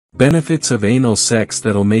Benefits of anal sex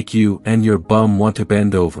that'll make you and your bum want to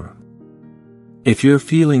bend over. If you're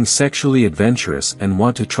feeling sexually adventurous and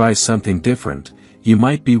want to try something different, you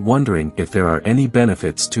might be wondering if there are any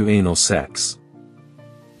benefits to anal sex.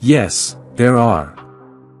 Yes, there are.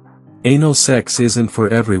 Anal sex isn't for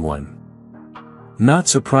everyone. Not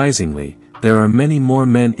surprisingly, there are many more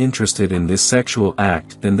men interested in this sexual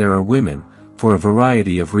act than there are women, for a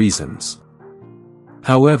variety of reasons.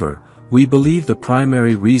 However, we believe the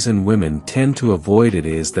primary reason women tend to avoid it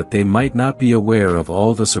is that they might not be aware of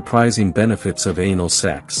all the surprising benefits of anal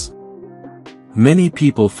sex. Many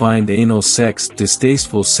people find anal sex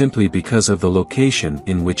distasteful simply because of the location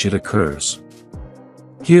in which it occurs.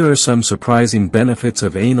 Here are some surprising benefits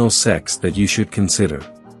of anal sex that you should consider.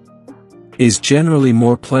 Is generally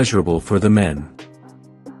more pleasurable for the men.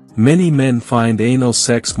 Many men find anal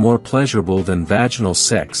sex more pleasurable than vaginal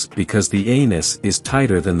sex because the anus is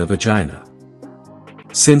tighter than the vagina.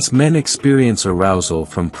 Since men experience arousal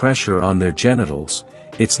from pressure on their genitals,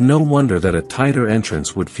 it's no wonder that a tighter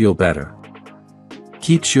entrance would feel better.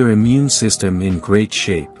 Keeps your immune system in great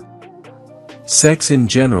shape. Sex in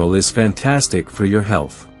general is fantastic for your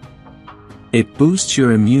health. It boosts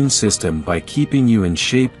your immune system by keeping you in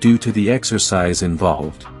shape due to the exercise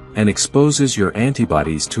involved, and exposes your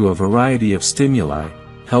antibodies to a variety of stimuli,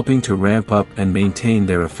 helping to ramp up and maintain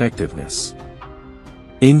their effectiveness.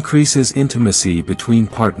 Increases intimacy between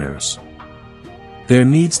partners. There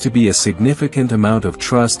needs to be a significant amount of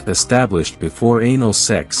trust established before anal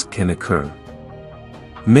sex can occur.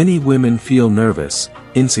 Many women feel nervous,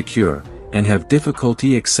 insecure, and have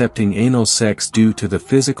difficulty accepting anal sex due to the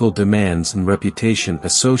physical demands and reputation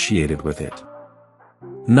associated with it.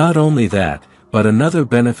 Not only that, but another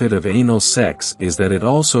benefit of anal sex is that it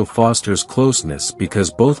also fosters closeness because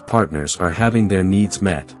both partners are having their needs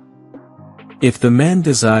met. If the man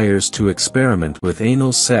desires to experiment with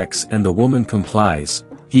anal sex and the woman complies,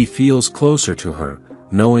 he feels closer to her,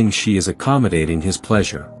 knowing she is accommodating his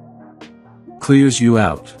pleasure. Clears you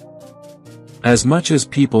out. As much as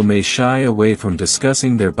people may shy away from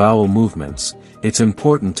discussing their bowel movements, it's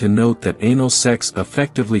important to note that anal sex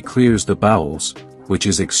effectively clears the bowels, which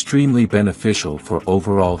is extremely beneficial for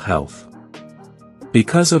overall health.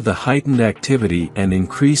 Because of the heightened activity and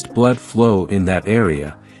increased blood flow in that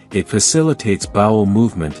area, it facilitates bowel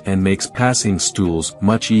movement and makes passing stools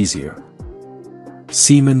much easier.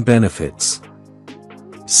 Semen benefits.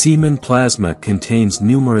 Semen plasma contains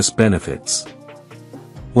numerous benefits.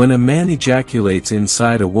 When a man ejaculates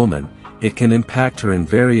inside a woman, it can impact her in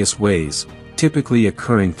various ways, typically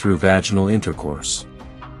occurring through vaginal intercourse.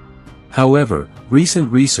 However,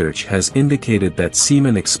 recent research has indicated that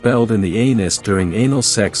semen expelled in the anus during anal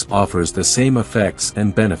sex offers the same effects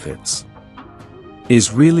and benefits.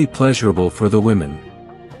 Is really pleasurable for the women.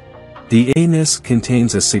 The anus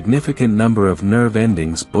contains a significant number of nerve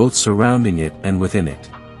endings both surrounding it and within it.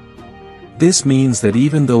 This means that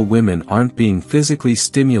even though women aren't being physically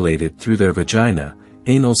stimulated through their vagina,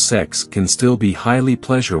 anal sex can still be highly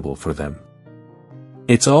pleasurable for them.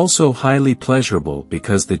 It's also highly pleasurable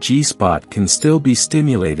because the G-spot can still be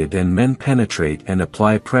stimulated and men penetrate and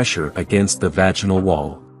apply pressure against the vaginal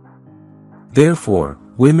wall. Therefore,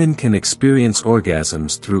 women can experience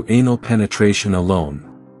orgasms through anal penetration alone.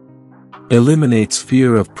 Eliminates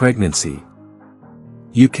fear of pregnancy.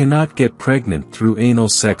 You cannot get pregnant through anal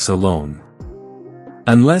sex alone.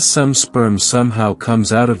 Unless some sperm somehow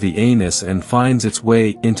comes out of the anus and finds its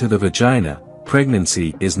way into the vagina,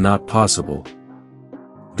 pregnancy is not possible.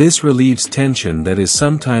 This relieves tension that is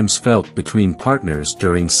sometimes felt between partners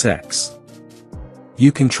during sex.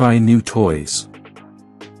 You can try new toys.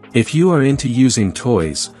 If you are into using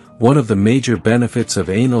toys, one of the major benefits of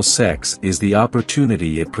anal sex is the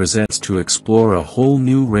opportunity it presents to explore a whole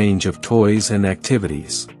new range of toys and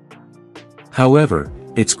activities. However,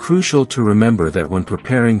 it's crucial to remember that when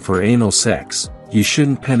preparing for anal sex, you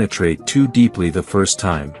shouldn't penetrate too deeply the first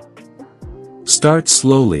time. Start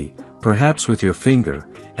slowly, perhaps with your finger,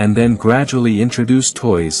 and then gradually introduce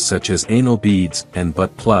toys such as anal beads and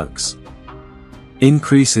butt plugs.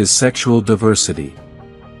 Increases sexual diversity.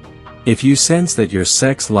 If you sense that your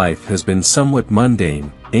sex life has been somewhat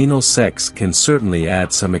mundane, anal sex can certainly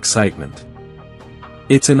add some excitement.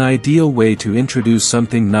 It's an ideal way to introduce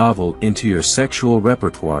something novel into your sexual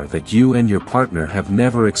repertoire that you and your partner have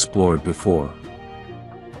never explored before.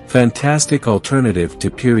 Fantastic alternative to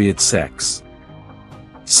period sex.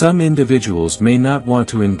 Some individuals may not want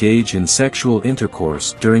to engage in sexual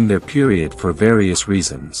intercourse during their period for various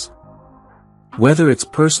reasons. Whether it's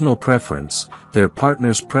personal preference, their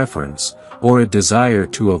partner's preference, or a desire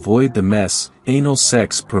to avoid the mess, anal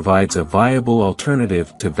sex provides a viable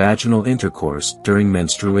alternative to vaginal intercourse during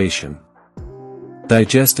menstruation.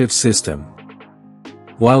 Digestive system.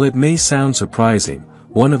 While it may sound surprising,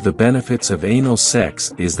 one of the benefits of anal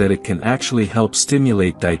sex is that it can actually help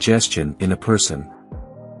stimulate digestion in a person.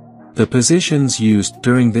 The positions used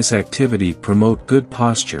during this activity promote good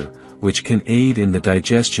posture, which can aid in the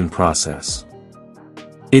digestion process.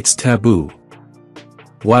 It's taboo.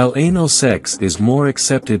 While anal sex is more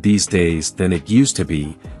accepted these days than it used to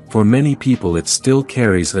be, for many people it still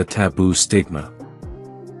carries a taboo stigma.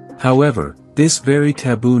 However, this very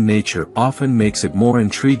taboo nature often makes it more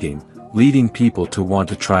intriguing, leading people to want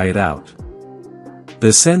to try it out.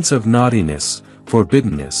 The sense of naughtiness,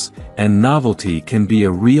 forbiddenness, and novelty can be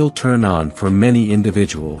a real turn-on for many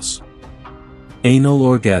individuals. Anal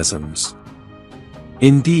orgasms.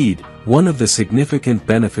 Indeed, one of the significant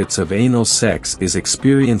benefits of anal sex is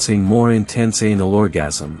experiencing more intense anal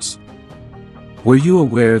orgasms. Were you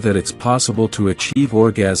aware that it's possible to achieve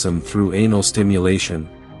orgasm through anal stimulation?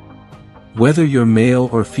 Whether you're male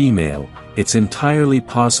or female, it's entirely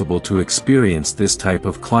possible to experience this type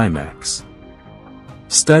of climax.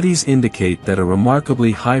 Studies indicate that a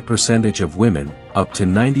remarkably high percentage of women, up to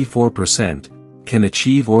 94%, can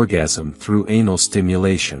achieve orgasm through anal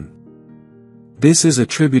stimulation. This is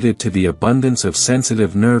attributed to the abundance of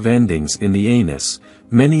sensitive nerve endings in the anus,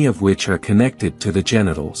 many of which are connected to the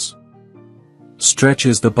genitals.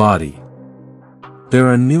 Stretches the body. There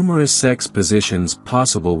are numerous sex positions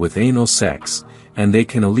possible with anal sex, and they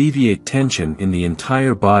can alleviate tension in the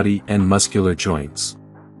entire body and muscular joints.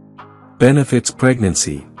 Benefits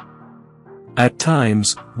pregnancy. At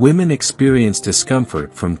times, women experience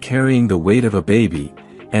discomfort from carrying the weight of a baby,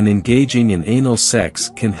 and engaging in anal sex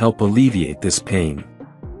can help alleviate this pain.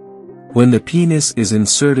 When the penis is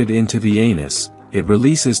inserted into the anus, it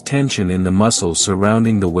releases tension in the muscles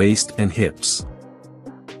surrounding the waist and hips.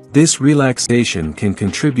 This relaxation can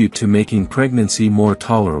contribute to making pregnancy more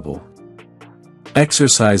tolerable.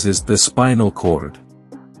 Exercises the spinal cord.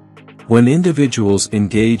 When individuals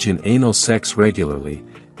engage in anal sex regularly,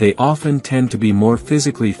 they often tend to be more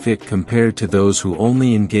physically fit compared to those who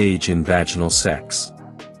only engage in vaginal sex.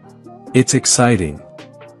 It's exciting.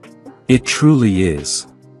 It truly is.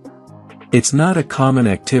 It's not a common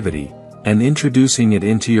activity, and introducing it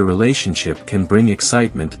into your relationship can bring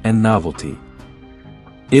excitement and novelty.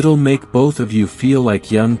 It'll make both of you feel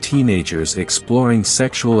like young teenagers exploring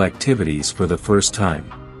sexual activities for the first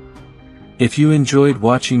time. If you enjoyed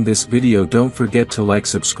watching this video, don't forget to like,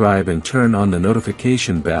 subscribe and turn on the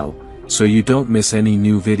notification bell, so you don't miss any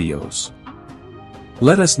new videos.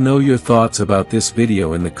 Let us know your thoughts about this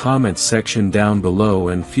video in the comments section down below,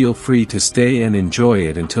 and feel free to stay and enjoy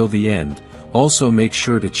it until the end. Also make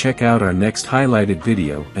sure to check out our next highlighted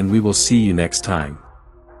video, and we will see you next time.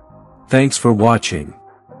 Thanks for watching.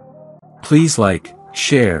 Please like,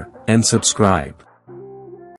 share, and subscribe.